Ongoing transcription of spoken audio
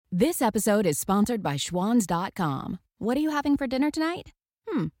This episode is sponsored by Schwans.com. What are you having for dinner tonight?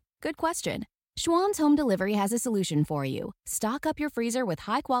 Good question. Schwans Home Delivery has a solution for you. Stock up your freezer with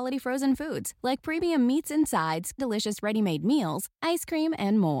high-quality frozen foods like premium meats and sides, delicious ready-made meals, ice cream,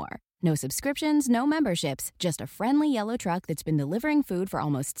 and more. No subscriptions, no memberships, just a friendly yellow truck that's been delivering food for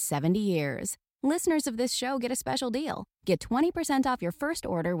almost 70 years. Listeners of this show get a special deal. Get 20% off your first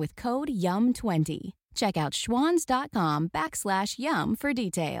order with code YUM20. Check out schwans.com/YUM for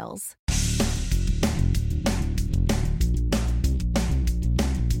details.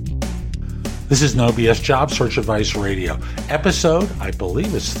 This is No BS Job Search Advice Radio. Episode, I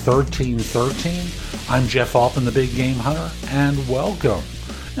believe, is 1313. I'm Jeff Altman, the Big Game Hunter, and welcome.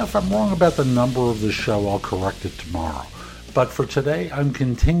 Now, if I'm wrong about the number of the show, I'll correct it tomorrow. But for today, I'm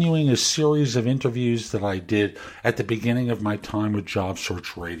continuing a series of interviews that I did at the beginning of my time with Job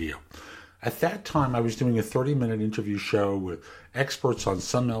Search Radio. At that time, I was doing a 30-minute interview show with experts on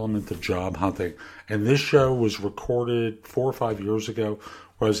some element of job hunting, and this show was recorded 4 or 5 years ago.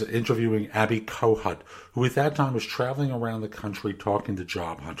 I was interviewing Abby Kohut, who at that time was traveling around the country talking to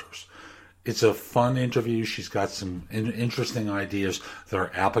job hunters. It's a fun interview. She's got some interesting ideas that are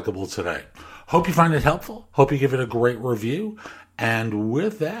applicable today. Hope you find it helpful. Hope you give it a great review. And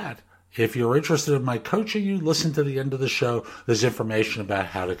with that, if you're interested in my coaching you, listen to the end of the show. There's information about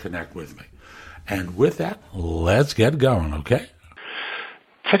how to connect with me. And with that, let's get going, okay?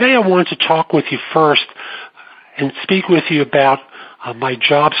 Today I want to talk with you first and speak with you about my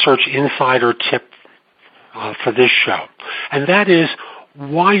job search insider tip for this show. And that is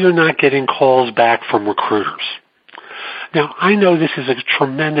why you're not getting calls back from recruiters. Now, I know this is a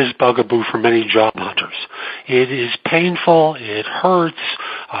tremendous bugaboo for many job hunters. It is painful. It hurts.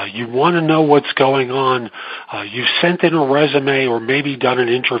 You want to know what's going on. You've sent in a resume or maybe done an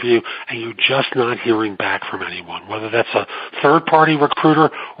interview, and you're just not hearing back from anyone, whether that's a third-party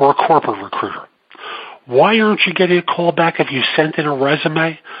recruiter or a corporate recruiter. Why aren't you getting a call back if you sent in a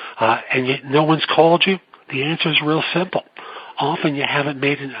resume and yet no one's called you? The answer is real simple. Often you haven't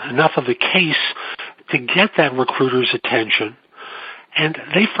made enough of a case to get that recruiter's attention, and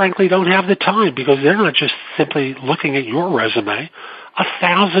they frankly don't have the time because they're not just simply looking at your resume.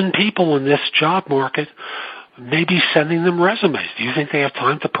 1,000 people in this job market may be sending them resumes. Do you think they have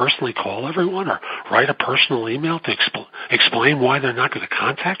time to personally call everyone or write a personal email to explain why they're not going to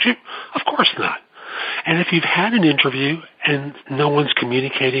contact you? Of course not. And if you've had an interview and no one's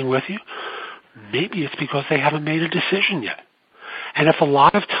communicating with you, maybe it's because they haven't made a decision yet. And if a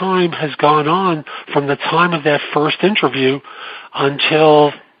lot of time has gone on from the time of that first interview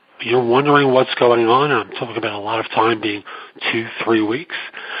until you're wondering what's going on, I'm talking about a lot of time being 2-3 weeks,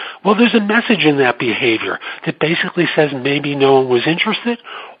 well, there's a message in that behavior that basically says maybe no one was interested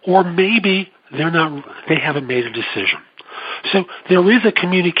or maybe they haven't made a decision. So there is a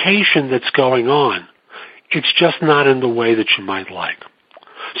communication that's going on. It's just not in the way that you might like.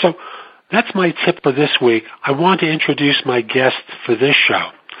 So that's my tip for this week. I want to introduce my guest for this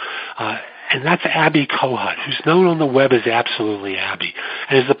show, and that's Abby Kohut, who's known on the web as Absolutely Abby,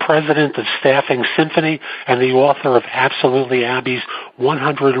 and is the president of Staffing Symphony and the author of Absolutely Abby's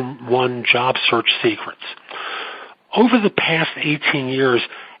 101 Job Search Secrets. Over the past 18 years,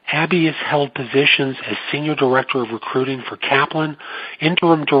 Abby has held positions as Senior Director of Recruiting for Kaplan,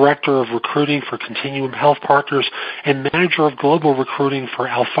 Interim Director of Recruiting for Continuum Health Partners, and Manager of Global Recruiting for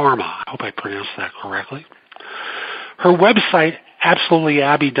Alpharma. I hope I pronounced that correctly. Her website,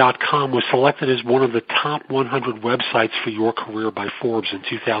 AbsolutelyAbby.com, was selected as one of the top 100 websites for your career by Forbes in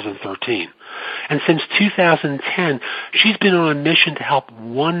 2013. And since 2010, she's been on a mission to help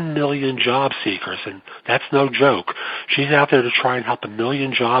 1 million job seekers, and that's no joke. She's out there to try and help 1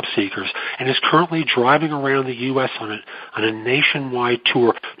 million job seekers and is currently driving around the U.S. on a nationwide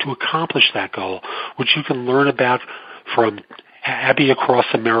tour to accomplish that goal, which you can learn about from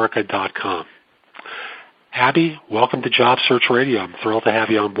AbbyAcrossAmerica.com. Abby, welcome to Job Search Radio. I'm thrilled to have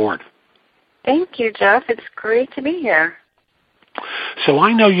you on board. Thank you, Jeff. It's great to be here. So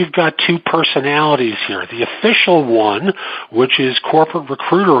I know you've got two personalities here. The official one, which is corporate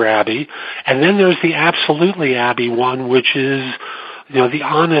recruiter Abby, and then there's the Absolutely Abby one, which is, the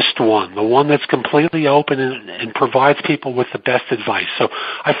honest one, the one that's completely open and provides people with the best advice. So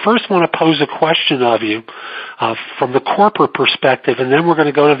I first want to pose a question of you from the corporate perspective, and then we're going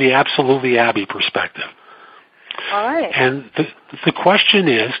to go to the Absolutely Abby perspective. All right. And the question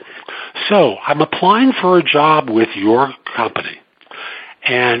is, so I'm applying for a job with your company,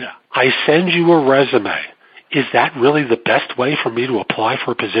 and I send you a resume. Is that really the best way for me to apply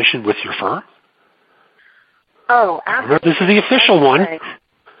for a position with your firm? Oh, absolutely. This is the official one.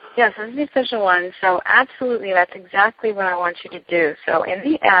 Yes, this is the official one. So absolutely, that's exactly what I want you to do. So in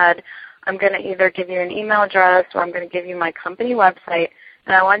the ad, I'm going to either give you an email address or I'm going to give you my company website,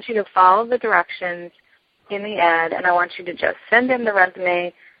 and I want you to follow the directions in the ad, and I want you to just send in the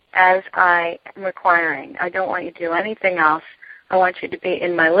resume as I am requiring. I don't want you to do anything else. I want you to be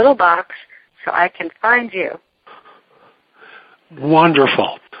in my little box so I can find you.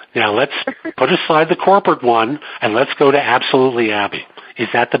 Wonderful. Now let's put aside the corporate one and let's go to Absolutely Abby. Is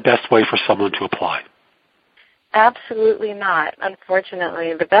that the best way for someone to apply? Absolutely not,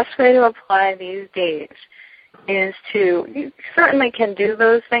 unfortunately. The best way to apply these days is you certainly can do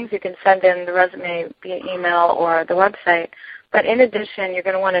those things. You can send in the resume via email or the website. But in addition, you're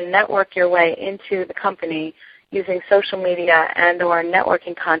going to want to network your way into the company using social media and or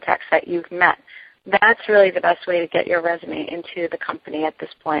networking contacts that you've met. That's really the best way to get your resume into the company at this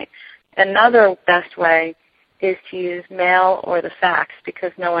point. Another best way is to use mail or the fax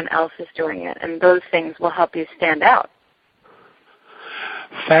because no one else is doing it, and those things will help you stand out.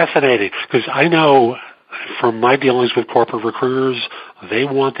 Fascinating, because I know from my dealings with corporate recruiters, they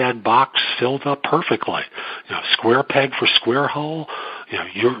want that box filled up perfectly. Square peg for square hole.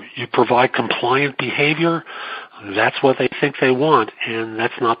 You provide compliant behavior. That's what they think they want, and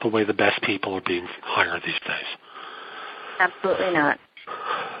that's not the way the best people are being hired these days. Absolutely not.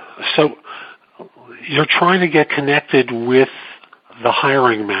 So you're trying to get connected with the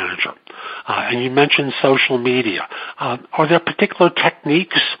hiring manager, and you mentioned social media. Are there particular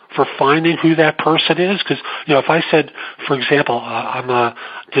techniques for finding who that person is? Because, if I said, for example, I'm a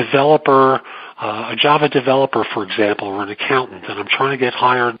developer, a Java developer, for example, or an accountant, and I'm trying to get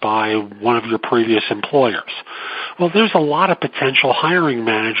hired by one of your previous employers. Well, there's a lot of potential hiring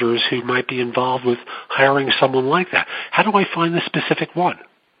managers who might be involved with hiring someone like that. How do I find the specific one?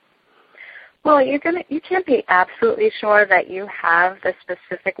 Well, you can't be absolutely sure that you have the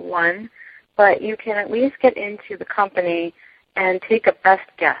specific one, but you can at least get into the company and take a best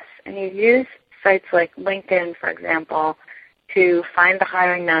guess. And you use sites like LinkedIn, for example, to find the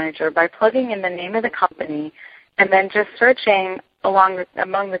hiring manager by plugging in the name of the company and then just searching among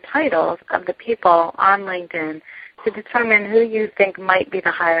the titles of the people on LinkedIn to determine who you think might be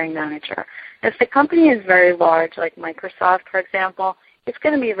the hiring manager. If the company is very large, like Microsoft, for example, it's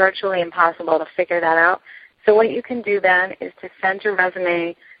going to be virtually impossible to figure that out. So what you can do then is to send your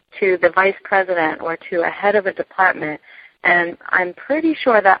resume to the vice president or to a head of a department, and I'm pretty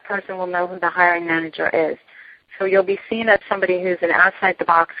sure that person will know who the hiring manager is. So you'll be seen as somebody who's an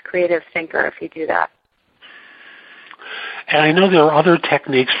outside-the-box creative thinker if you do that. And I know there are other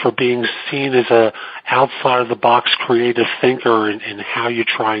techniques for being seen as a outside-of-the-box creative thinker in how you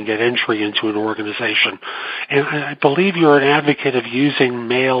try and get entry into an organization. And I believe you're an advocate of using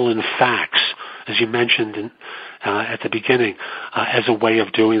mail and fax, as you mentioned at the beginning, as a way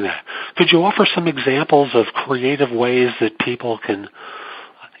of doing that. Could you offer some examples of creative ways that people can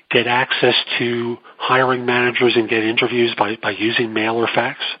get access to hiring managers and get interviews by using mail or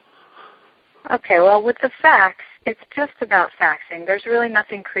fax? Okay, well, with the fax, it's just about faxing. There's really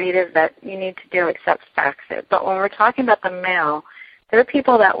nothing creative that you need to do except fax it. But when we're talking about the mail, there are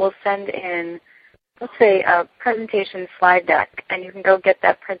people that will send in, let's say, a presentation slide deck, and you can go get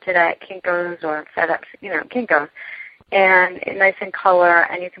that printed at Kinko's or FedEx, Kinko's, and nice in color,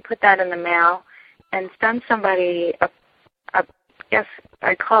 and you can put that in the mail and send somebody I guess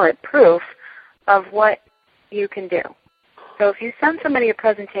I call it proof of what you can do. So if you send somebody a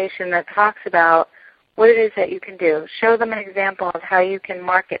presentation that talks about what it is that you can do, show them an example of how you can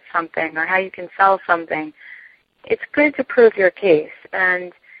market something or how you can sell something, it's good to prove your case.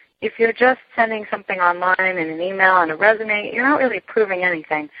 And if you're just sending something online in an email and a resume, you're not really proving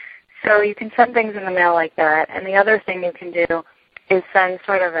anything. So you can send things in the mail like that. And the other thing you can do is send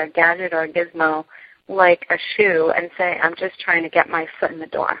sort of a gadget or a gizmo like a shoe and say, I'm just trying to get my foot in the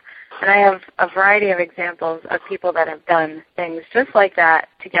door. And I have a variety of examples of people that have done things just like that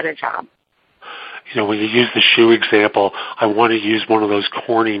to get a job. When you use the shoe example, I want to use one of those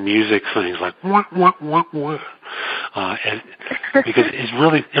corny music things like wah, wah, wah, wah. Because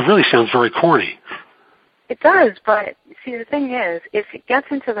it really sounds very corny. It does, but see, the thing is, if it gets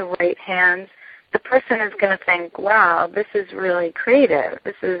into the right hands, the person is going to think, wow, this is really creative.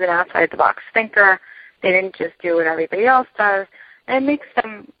 This is an outside-the-box thinker. They didn't just do what everybody else does. And it makes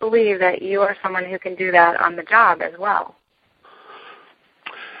them believe that you are someone who can do that on the job as well.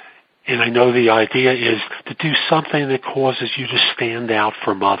 And I know the idea is to do something that causes you to stand out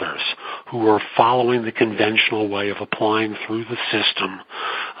from others who are following the conventional way of applying through the system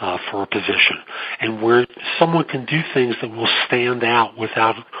for a position. And where someone can do things that will stand out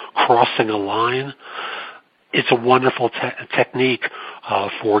without crossing a line, it's a wonderful technique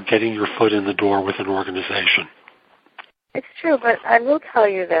for getting your foot in the door with an organization. It's true, but I will tell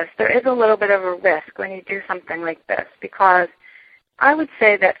you this. There is a little bit of a risk when you do something like this, because I would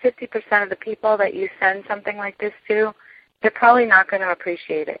say that 50% of the people that you send something like this to, they're probably not going to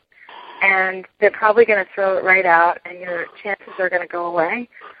appreciate it. And they're probably going to throw it right out, and your chances are going to go away.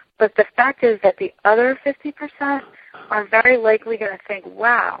 But the fact is that the other 50% are very likely going to think,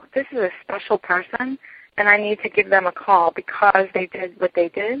 wow, this is a special person, and I need to give them a call because they did what they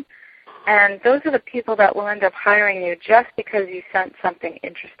did. And those are the people that will end up hiring you just because you sent something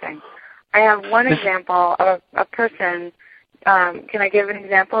interesting. I have one example of a person. Can I give an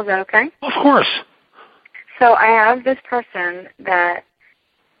example? Is that okay? Of course. So I have this person that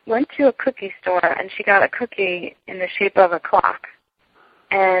went to a cookie store, and she got a cookie in the shape of a clock.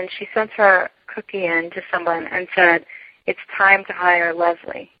 And she sent her cookie in to someone and said, it's time to hire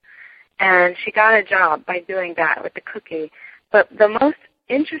Leslie. And she got a job by doing that with the cookie. But the most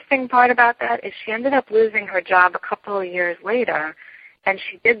interesting part about that is she ended up losing her job a couple of years later, and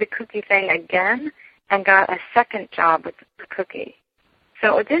she did the cookie thing again and got a second job with the cookie.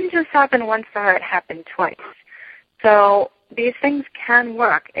 So it didn't just happen once for her, it happened twice. So these things can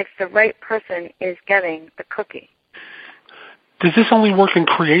work if the right person is getting the cookie. Does this only work in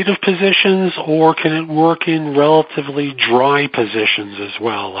creative positions, or can it work in relatively dry positions as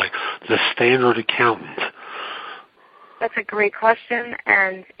well, like the standard accountant? That's a great question,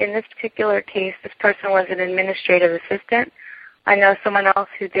 and in this particular case, this person was an administrative assistant. I know someone else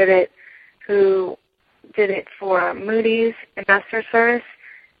who did it for Moody's Investor Service,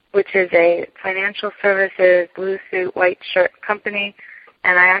 which is a financial services, blue suit, white shirt company,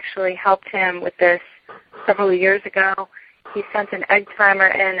 and I actually helped him with this several years ago. He sent an egg timer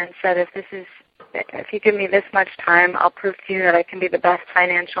in and said, if you give me this much time, I'll prove to you that I can be the best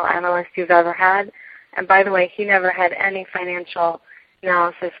financial analyst you've ever had. And by the way, he never had any financial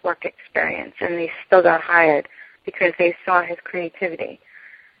analysis work experience, and he still got hired because they saw his creativity.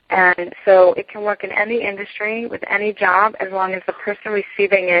 And so it can work in any industry with any job as long as the person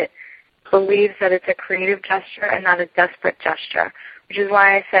receiving it believes that it's a creative gesture and not a desperate gesture, which is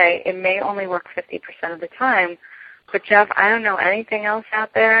why I say it may only work 50% of the time. But, Jeff, I don't know anything else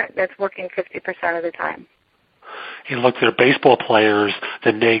out there that's working 50% of the time. He looked at baseball players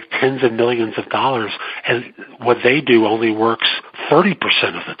that make tens of millions of dollars, and what they do only works 30%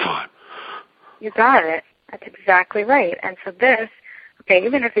 of the time. You got it. That's exactly right. And so this, okay,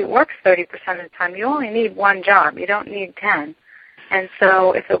 even if it works 30% of the time, you only need one job. You don't need 10. And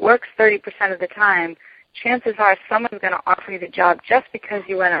so if it works 30% of the time, chances are someone's going to offer you the job just because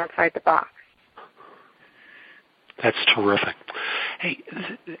you went outside the box. That's terrific. Hey,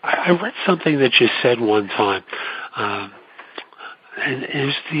 I read something that you said one time, and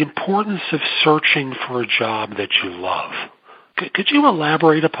is the importance of searching for a job that you love. Could you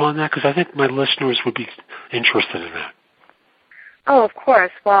elaborate upon that? Because I think my listeners would be interested in that. Oh, of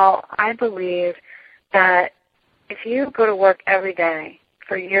course. Well, I believe that if you go to work every day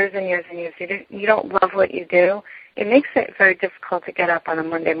for years and years and years, you don't love what you do, it makes it very difficult to get up on a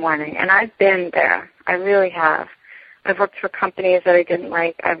Monday morning. And I've been there. I really have. I've worked for companies that I didn't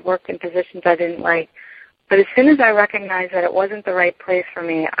like. I've worked in positions I didn't like. But as soon as I recognized that it wasn't the right place for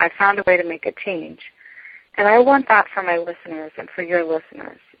me, I found a way to make a change. And I want that for my listeners and for your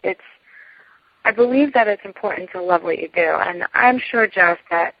listeners. I believe that it's important to love what you do. And I'm sure, Jeff,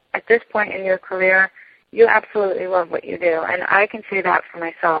 that at this point in your career, you absolutely love what you do. And I can say that for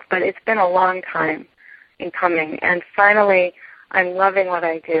myself. But it's been a long time in coming. And finally, I'm loving what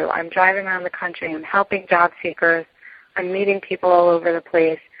I do. I'm driving around the country. I'm helping job seekers. I'm meeting people all over the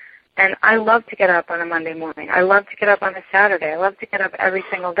place. And I love to get up on a Monday morning. I love to get up on a Saturday. I love to get up every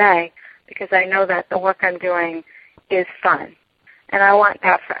single day because I know that the work I'm doing is fun. And I want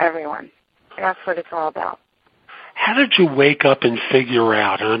that for everyone. And that's what it's all about. How did you wake up and figure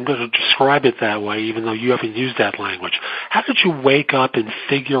out, and I'm going to describe it that way even though you haven't used that language, how did you wake up and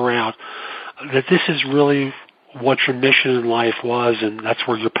figure out that this is really what your mission in life was and that's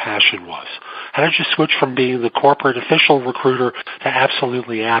where your passion was? How did you switch from being the corporate official recruiter to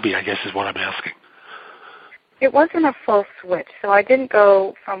absolutely Abby, I guess is what I'm asking? It wasn't a full switch, so I didn't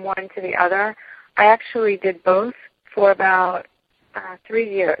go from one to the other. I actually did both for about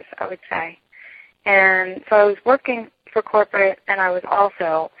 3 years, I would say. And so I was working for corporate, and I was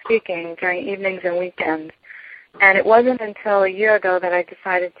also speaking during evenings and weekends. And it wasn't until a year ago that I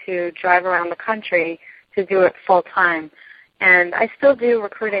decided to drive around the country to do it full time. And I still do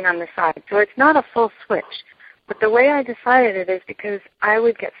recruiting on the side, so it's not a full switch. But the way I decided it is because I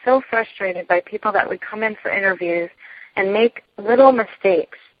would get so frustrated by people that would come in for interviews and make little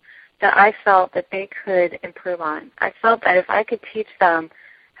mistakes that I felt that they could improve on. I felt that if I could teach them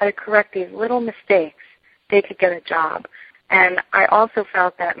how to correct these little mistakes, they could get a job. And I also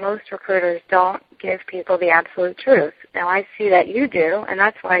felt that most recruiters don't give people the absolute truth. Now, I see that you do, and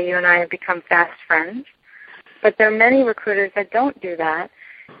that's why you and I have become fast friends. But there are many recruiters that don't do that,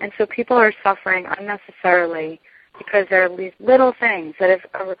 and so people are suffering unnecessarily because there are these little things that if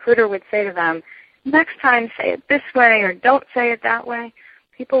a recruiter would say to them, next time say it this way or don't say it that way,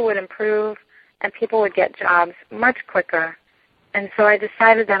 people would improve and people would get jobs much quicker. And so I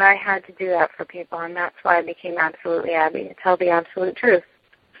decided that I had to do that for people, and that's why I became Absolutely Abby, to tell the absolute truth.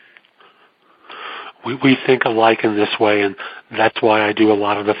 We think alike in this way, and that's why I do a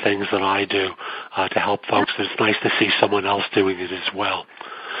lot of the things that I do to help folks. It's nice to see someone else doing it as well.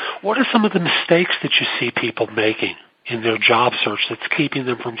 What are some of the mistakes that you see people making in their job search that's keeping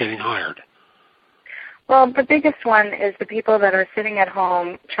them from getting hired? Well, the biggest one is the people that are sitting at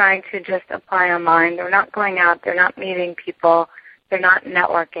home trying to just apply online. They're not going out. They're not meeting people. They're not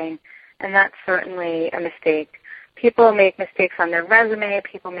networking, and that's certainly a mistake. People make mistakes on their resume.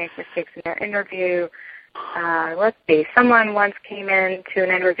 People make mistakes in their interview. Let's see. Someone once came in to an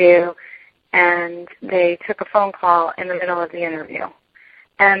interview, and they took a phone call in the middle of the interview.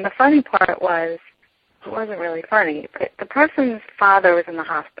 And the funny part was, it wasn't really funny, but the person's father was in the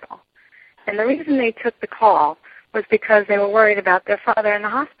hospital. And the reason they took the call was because they were worried about their father in the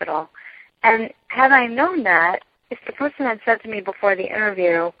hospital. And had I known that, if the person had said to me before the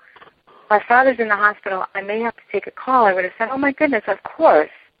interview, my father's in the hospital, I may have to take a call, I would have said, oh my goodness, of course.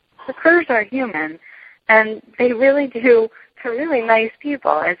 Recruiters are human, and they really do, they're really nice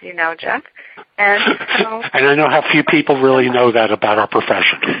people, as you know, Jeff. And I know how few people really know that about our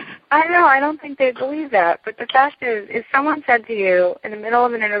profession. I know, I don't think they believe that. But the fact is, if someone said to you in the middle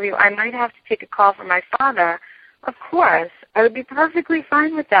of an interview, I might have to take a call from my father, of course, I would be perfectly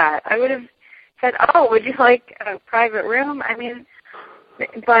fine with that. I would have said, oh, would you like a private room? I mean,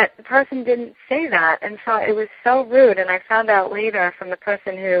 but the person didn't say that, and so it was so rude. And I found out later from the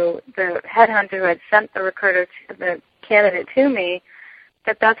person the headhunter who had sent the recruiter, the candidate to me,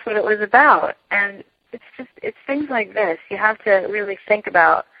 that that's what it was about. And it's things like this. You have to really think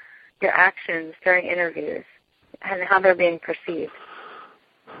about your actions during interviews and how they're being perceived.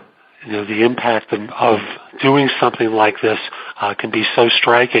 You know, the impact of doing something like this can be so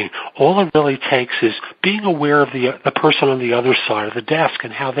striking. All it really takes is being aware of the person on the other side of the desk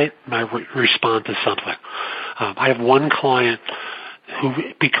and how they might respond to something. I have one client who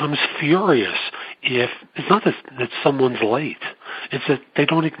becomes furious if it's not that someone's late. It's that they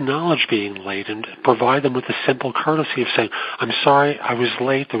don't acknowledge being late and provide them with the simple courtesy of saying, I'm sorry, I was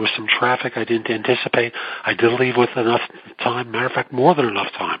late. There was some traffic I didn't anticipate. I did leave with enough time. Matter of fact, more than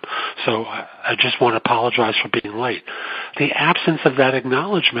enough time. So I just want to apologize for being late. The absence of that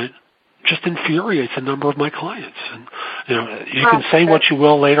acknowledgement just infuriates a number of my clients. And you can say what you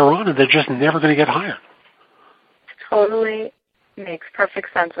will later on, and they're just never going to get hired. Totally makes perfect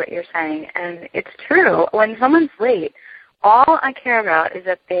sense what you're saying, and it's true. When someone's late, all I care about is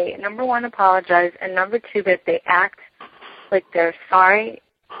that they, number one, apologize, and number two, that they act like they're sorry,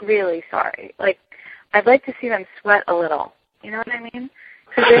 really sorry. Like, I'd like to see them sweat a little. You know what I mean?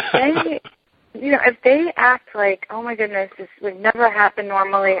 Because if they act like, oh my goodness, this would never happen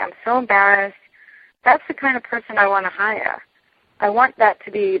normally, I'm so embarrassed, that's the kind of person I want to hire. I want that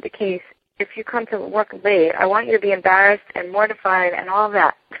to be the case. If you come to work late, I want you to be embarrassed and mortified and all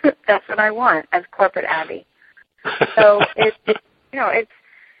that. That's what I want as corporate Abby. So it's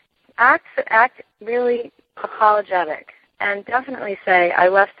act really apologetic, and definitely say, I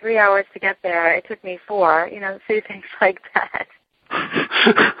left 3 hours to get there. It took me 4. Say things like that.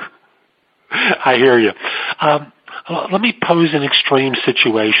 I hear you. Let me pose an extreme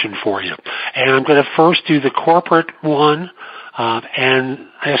situation for you, and I'm going to first do the corporate one. And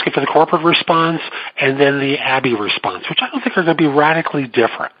I ask you for the corporate response and then the Abby response, which I don't think are going to be radically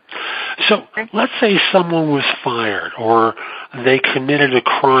different. So let's say someone was fired or they committed a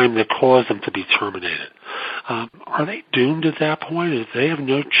crime that caused them to be terminated. Are they doomed at that point? Do they have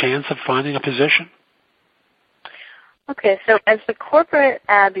no chance of finding a position? Okay, so as the corporate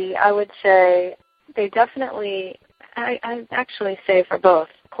Abby, I would say they definitely, I actually say for both,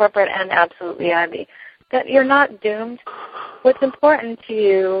 corporate and Absolutely Abby, that you're not doomed. What's important to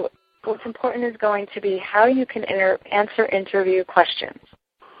you, what's important is going to be how you can answer interview questions.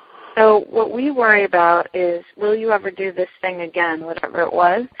 So what we worry about is, will you ever do this thing again, whatever it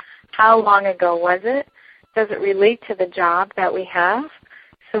was? How long ago was it? Does it relate to the job that we have?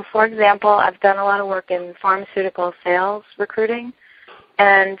 So, for example, I've done a lot of work in pharmaceutical sales recruiting,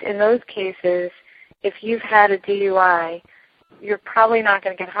 and in those cases, if you've had a DUI, you're probably not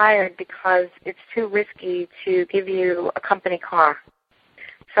going to get hired because it's too risky to give you a company car.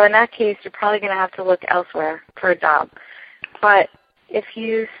 So in that case, you're probably going to have to look elsewhere for a job. But if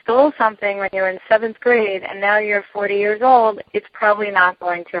you stole something when you were in 7th grade and now you're 40 years old, it's probably not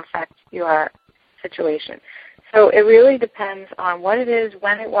going to affect your situation. So it really depends on what it is,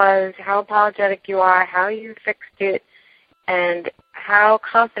 when it was, how apologetic you are, how you fixed it, and how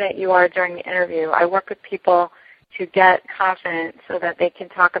confident you are during the interview. I work with people to get confident so that they can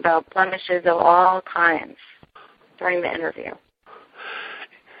talk about blemishes of all kinds during the interview.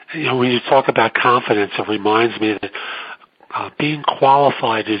 You know, when you talk about confidence, it reminds me that being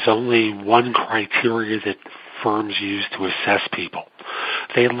qualified is only one criteria that firms use to assess people.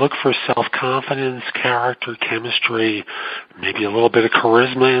 They look for self-confidence, character, chemistry, maybe a little bit of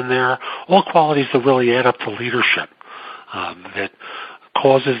charisma in there, all qualities that really add up to leadership, that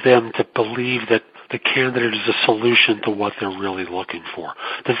causes them to believe that the candidate is a solution to what they're really looking for.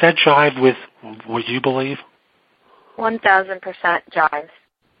 Does that jive with what you believe? 1,000% jives.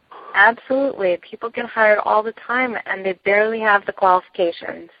 Absolutely. People get hired all the time, and they barely have the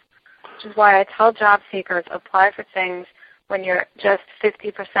qualifications, which is why I tell job seekers, apply for things when you're just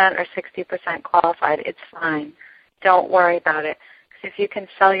 50% or 60% qualified. It's fine. Don't worry about it. Because if you can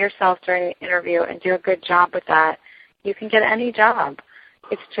sell yourself during the interview and do a good job with that, you can get any job.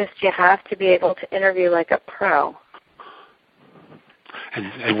 It's just you have to be able to interview like a pro.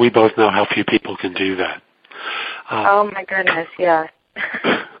 And we both know how few people can do that. Oh, my goodness, yeah.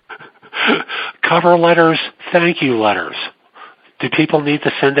 Cover letters, thank you letters. Do people need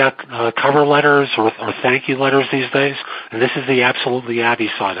to send out cover letters or thank you letters these days? And this is the absolutely Abby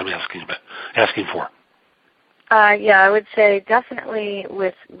side I'm asking for. Yeah, I would say definitely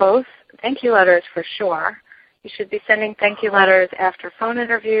with both. Thank you letters for sure. You should be sending thank you letters after phone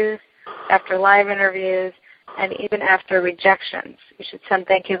interviews, after live interviews, and even after rejections. You should send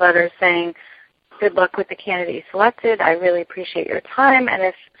thank you letters saying, good luck with the candidate you selected. I really appreciate your time, and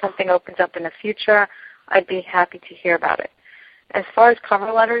if something opens up in the future, I'd be happy to hear about it. As far as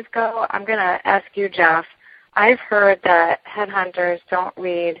cover letters go, I'm going to ask you, Jeff. I've heard that headhunters don't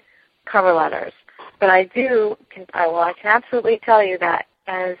read cover letters, but I can absolutely tell you that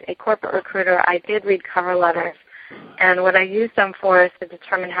as a corporate recruiter, I did read cover letters, and what I used them for is to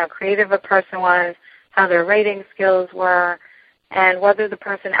determine how creative a person was, how their writing skills were, and whether the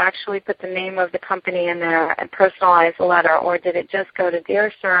person actually put the name of the company in there and personalized the letter, or did it just go to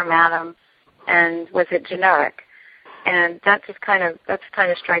Dear Sir, Madam, and was it generic? And that's kind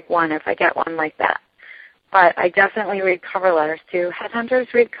of strike one if I get one like that. But I definitely read cover letters too.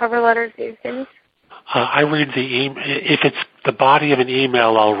 Headhunters read cover letters these days? I read the email. If it's the body of an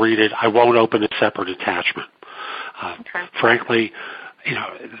email, I'll read it. I won't open a separate attachment. Okay. Frankly,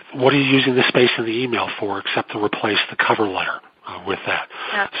 what are you using the space in the email for except to replace the cover letter with that?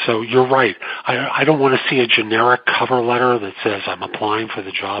 Yeah. So you're right. I don't want to see a generic cover letter that says I'm applying for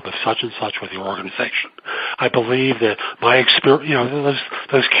the job of such and such with your organization. I believe that my experience,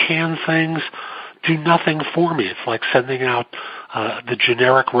 those canned things do nothing for me. It's like sending out the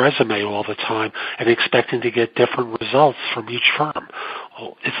generic resume all the time and expecting to get different results from each firm.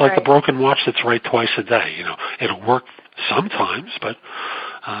 It's like the broken watch that's right twice a day. It'll work sometimes, but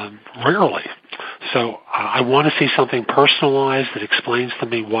rarely. So I want to see something personalized that explains to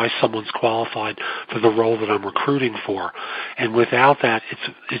me why someone's qualified for the role that I'm recruiting for. And without that,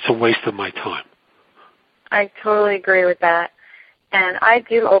 it's a waste of my time. I totally agree with that. And I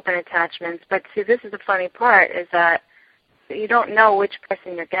do open attachments, but see, this is the funny part, is that you don't know which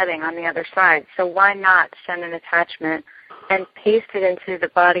person you're getting on the other side. So why not send an attachment and paste it into the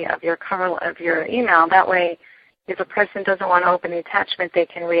body of your your email? That way, if a person doesn't want to open the attachment, they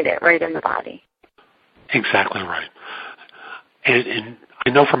can read it right in the body. Exactly right. And I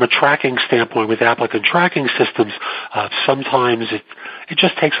know from a tracking standpoint with applicant tracking systems, sometimes it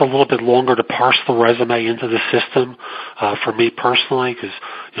just takes a little bit longer to parse the resume into the system for me personally, because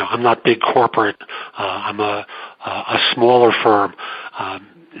I'm not big corporate. I'm a smaller firm.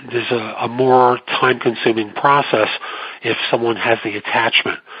 There's a more time-consuming process if someone has the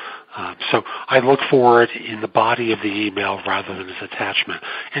attachment. So I look for it in the body of the email rather than as attachment.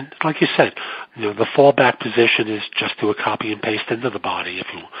 And like you said, the fallback position is just do a copy and paste into the body if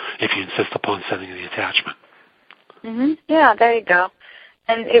you insist upon sending the attachment. Mm-hmm. Yeah, there you go.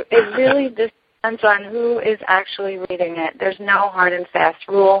 And it really just depends on who is actually reading it. There's no hard and fast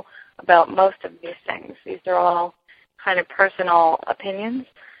rule about most of these things. These are all kind of personal opinions.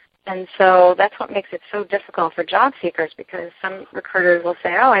 And so that's what makes it so difficult for job seekers, because some recruiters will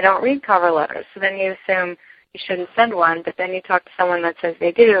say, I don't read cover letters. So then you assume you shouldn't send one, but then you talk to someone that says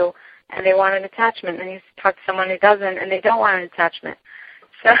they do, and they want an attachment, and you talk to someone who doesn't, and they don't want an attachment.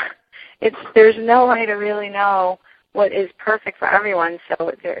 So there's no way to really know what is perfect for everyone,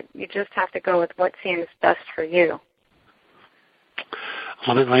 so you just have to go with what seems best for you.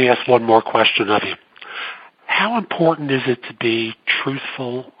 Let me ask one more question of you. How important is it to be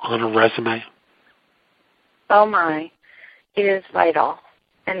truthful on a resume? Oh my, it is vital.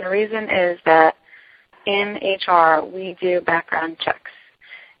 And the reason is that in HR, we do background checks.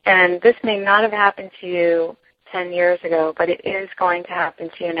 And this may not have happened to you 10 years ago, but it is going to happen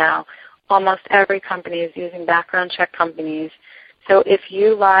to you now. Almost every company is using background check companies. So if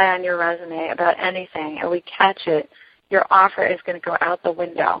you lie on your resume about anything and we catch it, your offer is going to go out the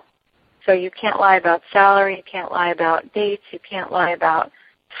window. So you can't lie about salary, you can't lie about dates, you can't lie about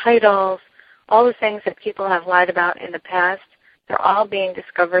titles. All the things that people have lied about in the past, they're all being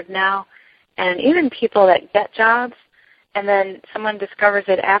discovered now. And even people that get jobs and then someone discovers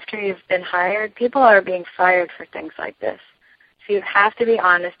it after you've been hired, people are being fired for things like this. So you have to be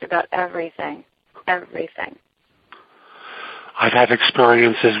honest about everything, everything. I've had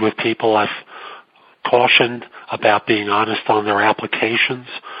experiences with people I've cautioned about being honest on their applications.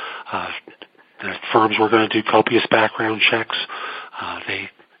 The firms were going to do copious background checks. They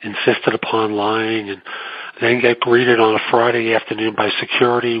insisted upon lying and then get greeted on a Friday afternoon by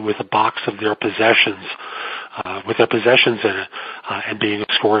security with a box of their possessions, in it, and being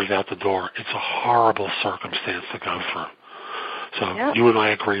escorted out the door. It's a horrible circumstance to go through. So yep. You and I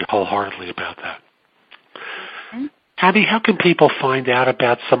agree wholeheartedly about that. Mm-hmm. Abby, how can people find out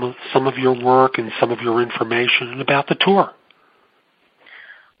about some of your work and some of your information and about the tour?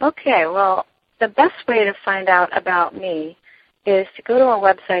 Okay, well, the best way to find out about me is to go to a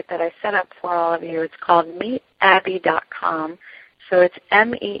website that I set up for all of you. It's called meetabby.com. So it's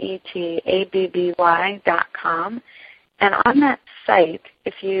meetabby.com. And on that site,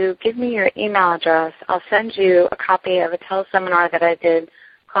 if you give me your email address, I'll send you a copy of a teleseminar that I did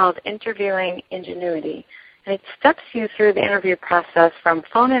called Interviewing Ingenuity. And it steps you through the interview process from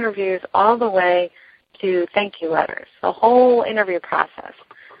phone interviews all the way to thank you letters, the whole interview process.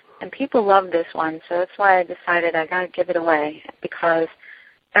 And people love this one, so that's why I decided I got to give it away, because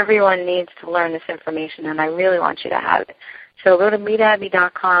everyone needs to learn this information, and I really want you to have it. So go to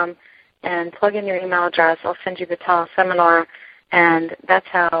meetabby.com and plug in your email address. I'll send you the teleseminar, and that's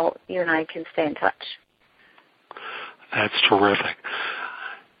how you and I can stay in touch. That's terrific.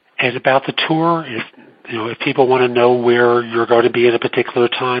 And about the tour, if people want to know where you're going to be at a particular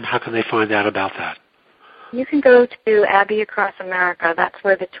time, how can they find out about that? You can go to Abby Across America. That's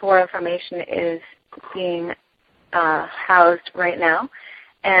where the tour information is being housed right now.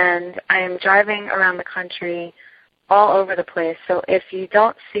 And I am driving around the country all over the place. So if you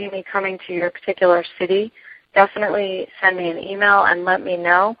don't see me coming to your particular city, definitely send me an email and let me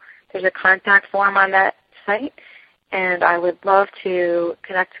know. There's a contact form on that site, and I would love to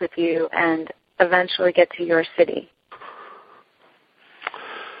connect with you and eventually get to your city.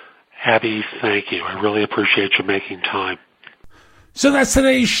 Abby, thank you. I really appreciate you making time. So that's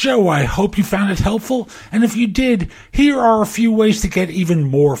today's show. I hope you found it helpful. And if you did, here are a few ways to get even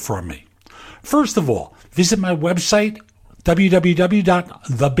more from me. First of all, visit my website,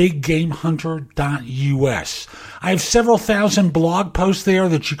 www.thebiggamehunter.us. I have several thousand blog posts there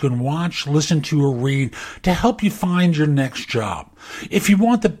that you can watch, listen to, or read to help you find your next job. If you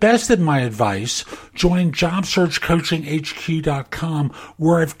want the best of my advice, join JobSearchCoachingHQ.com,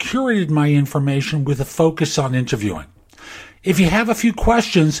 where I've curated my information with a focus on interviewing. If you have a few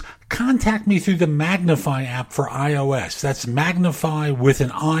questions, contact me through the Magnify app for iOS. That's Magnify with an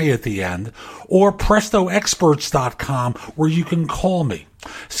I at the end, or PrestoExperts.com, where you can call me.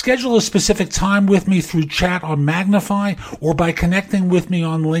 Schedule a specific time with me through chat on Magnify or by connecting with me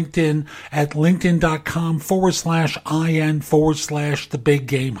on LinkedIn at linkedin.com/IN/The Big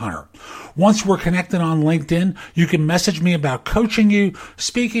Game Hunter. Once we're connected on LinkedIn, you can message me about coaching you,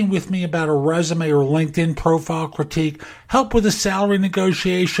 speaking with me about a resume or LinkedIn profile critique, help with a salary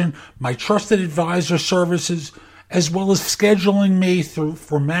negotiation, my trusted advisor services, as well as scheduling me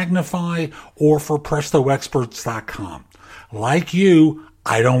for Magnify or for PrestoExperts.com. Like you,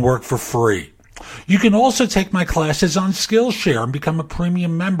 I don't work for free. You can also take my classes on Skillshare and become a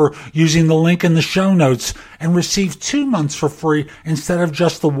premium member using the link in the show notes and receive 2 months for free instead of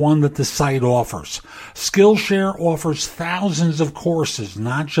just the one that the site offers. Skillshare offers thousands of courses,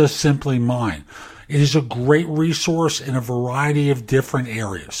 not just simply mine. It is a great resource in a variety of different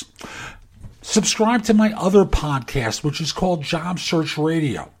areas. Subscribe to my other podcast, which is called Job Search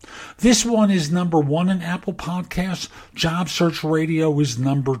Radio. This one is number 1 in Apple Podcasts. Job Search Radio is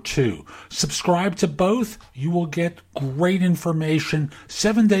number 2. Subscribe to both. You will get great information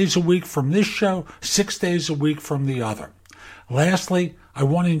 7 days a week from this show, 6 days a week from the other. Lastly, I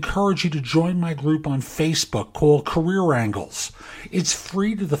want to encourage you to join my group on Facebook called Career Angles. It's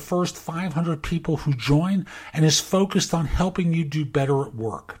free to the first 500 people who join and is focused on helping you do better at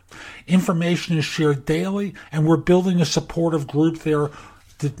work. Information is shared daily, and we're building a supportive group there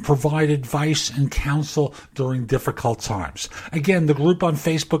to provide advice and counsel during difficult times. Again, the group on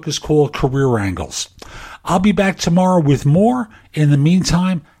Facebook is called Career Angles. I'll be back tomorrow with more. In the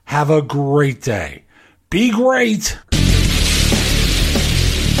meantime, have a great day. Be great!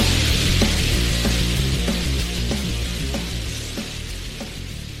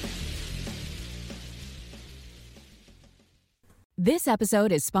 This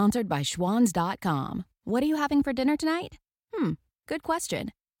episode is sponsored by Schwans.com. What are you having for dinner tonight? Good question.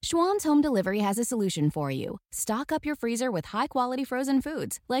 Schwans Home Delivery has a solution for you. Stock up your freezer with high-quality frozen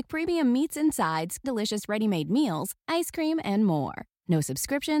foods like premium meats and sides, delicious ready-made meals, ice cream, and more. No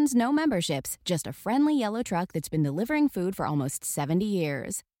subscriptions, no memberships, just a friendly yellow truck that's been delivering food for almost 70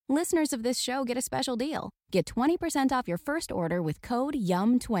 years. Listeners of this show get a special deal. Get 20% off your first order with code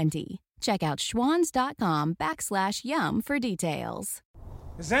YUM20. Check out schwans.com/yum for details.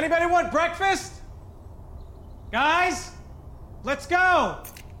 Does anybody want breakfast? Guys, let's go.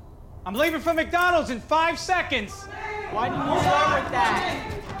 I'm leaving for McDonald's in 5 seconds. Why didn't you start with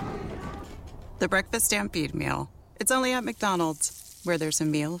that? The Breakfast Stampede Meal. It's only at McDonald's, where there's a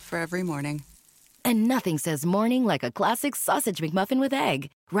meal for every morning. And nothing says morning like a classic sausage McMuffin with egg.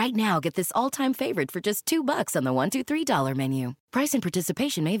 Right now, get this all-time favorite for just $2 on the $1, $2, $3 menu. Price and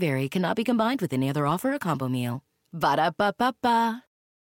participation may vary. Cannot be combined with any other offer or combo meal. Ba-da-ba-ba-ba.